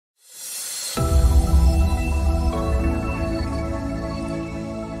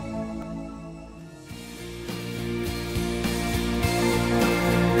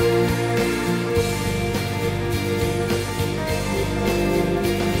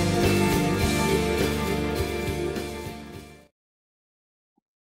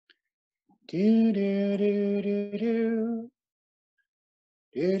Do do do do do.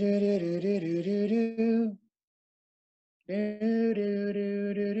 Do do do do do do do do. Do do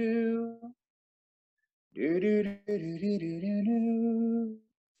do do do. Do do do do do do do.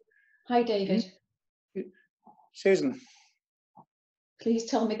 Hi, David. Susan. Please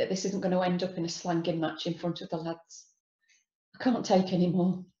tell me that this isn't going to end up in a slanging match in front of the lads. I can't take any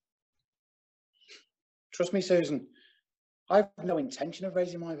more. Trust me, Susan. I've no intention of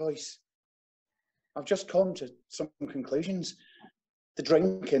raising my voice. I've just come to some conclusions. The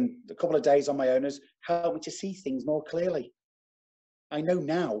drink and the couple of days on my own has helped me to see things more clearly. I know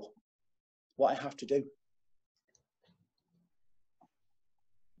now what I have to do.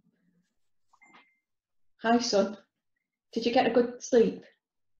 Hi, son. Did you get a good sleep?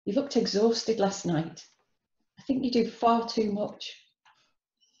 You looked exhausted last night. I think you do far too much.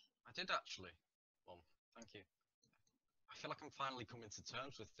 I did actually. Mum, thank you. I feel like I'm finally coming to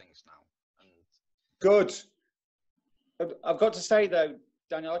terms with things now. And Good. I've got to say though,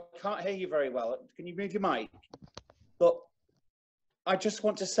 Daniel, I can't hear you very well. Can you move your mic? But I just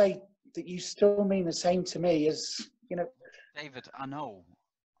want to say that you still mean the same to me as, you know. David, I know.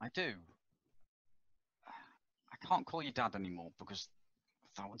 I do. I can't call you Dad anymore because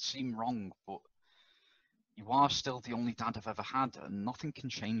that would seem wrong, but you are still the only dad I've ever had, and nothing can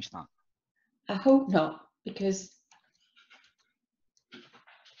change that. I hope not, because...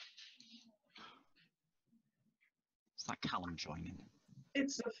 Is that Callum joining?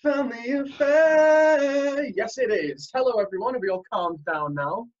 It's a family affair. Yes, it is. Hello, everyone. Have we all calmed down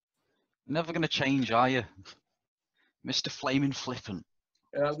now? Never going to change, are you? Mr. Flaming Flippant.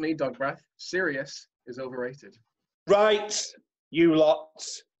 Yeah, that's me, Dog Breath. Serious is overrated. Right, you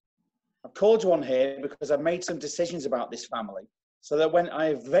lots. I've called you on here because I've made some decisions about this family so that when I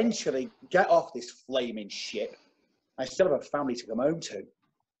eventually get off this flaming ship, I still have a family to come home to.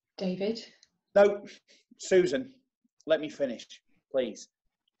 David? No, Susan, let me finish, please.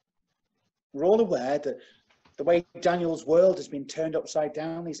 We're all aware that the way Daniel's world has been turned upside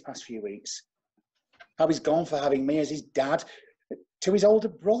down these past few weeks. How he's gone from having me as his dad to his older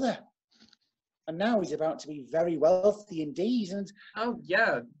brother. And now he's about to be very wealthy indeed. And Oh,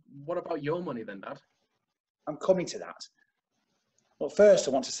 yeah. What about your money then, Dad? I'm coming to that. But first,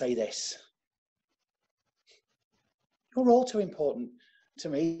 I want to say this. You're all too important to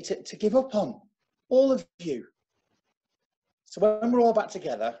me to give up on, all of you. So when we're all back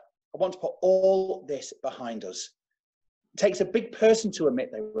together, I want to put all this behind us. It takes a big person to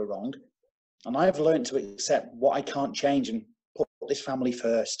admit they were wrong, and I've learned to accept what I can't change and put this family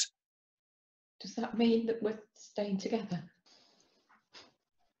first. Does that mean that we're staying together?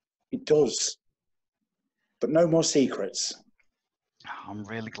 It does. But no more secrets. I'm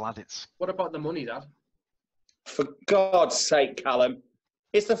really glad it's... What about the money, Dad? For God's sake, Callum.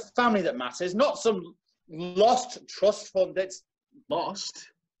 It's the family that matters, not some lost trust fund that's... Lost?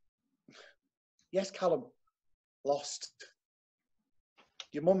 Yes, Callum. Lost.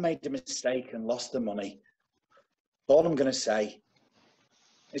 Your mum made a mistake and lost the money. All I'm going to say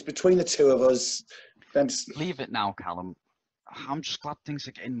is between the two of us... Then... Leave it now, Callum. I'm just glad things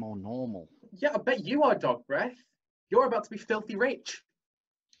are getting more normal. Yeah, I bet you are, Dog Breath. You're about to be filthy rich.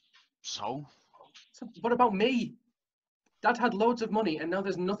 So what about me? Dad had loads of money and now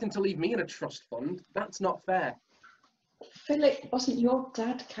there's nothing to leave me in a trust fund. That's not fair. Philip wasn't your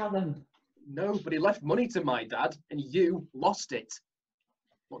dad, Callum. No, but he left money to my dad and you lost it.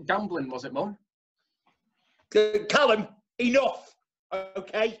 What gambling was it, Mum? Callum, enough,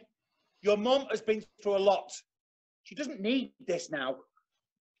 okay? Your mum has been through a lot. She doesn't need this now.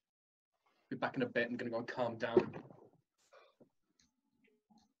 Be back in a bit. I'm going to go and calm down.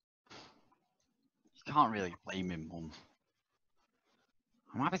 you can't really blame him, Mum.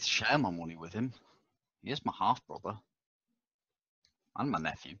 I'm happy to share my money with him. He is my half-brother. And my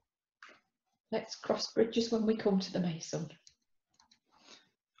nephew. Let's cross bridges when we come to them, son.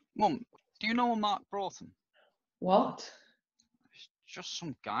 Mum, do you know a Mark Broughton? What? He's just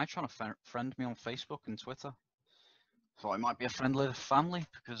some guy trying to friend me on Facebook and Twitter. Thought he might be a friend of the family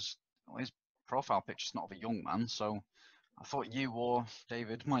because his profile picture's not of a young man, so I thought you or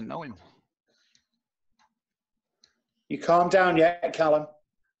David might know him. You calm down yet, Callum?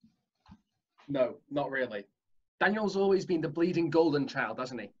 No, not really. Daniel's always been the bleeding golden child,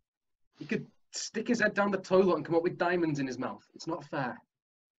 hasn't he? He could stick his head down the toilet and come up with diamonds in his mouth. It's not fair.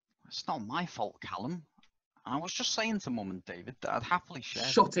 It's not my fault, Callum. I was just saying to Mum and David that I'd happily share.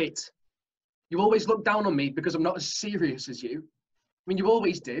 Shut it. You always look down on me because I'm not as serious as you. I mean, you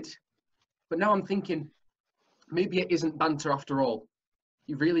always did. But now I'm thinking, maybe it isn't banter after all.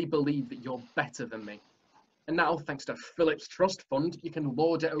 You really believe that you're better than me. And now, thanks to Philip's trust fund, you can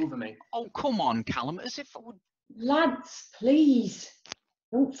lord it over me. Oh, come on, Callum, as if I would... Lads, please,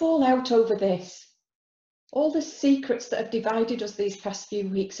 don't fall out over this. All the secrets that have divided us these past few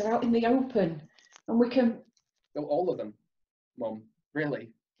weeks are out in the open, and we can... No, all of them, Mum. Really.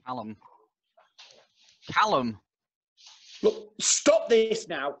 Callum. Callum! Look, stop this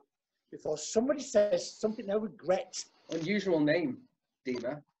now before somebody says something they'll regret. Unusual name,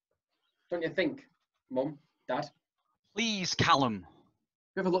 Dima. Don't you think, Mum, Dad? Please, Callum.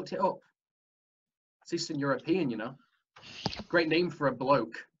 You ever looked it up? It's Eastern European, you know. Great name for a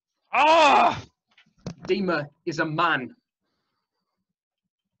bloke. Ah! Dima is a man.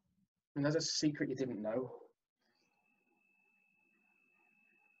 And there's a secret you didn't know.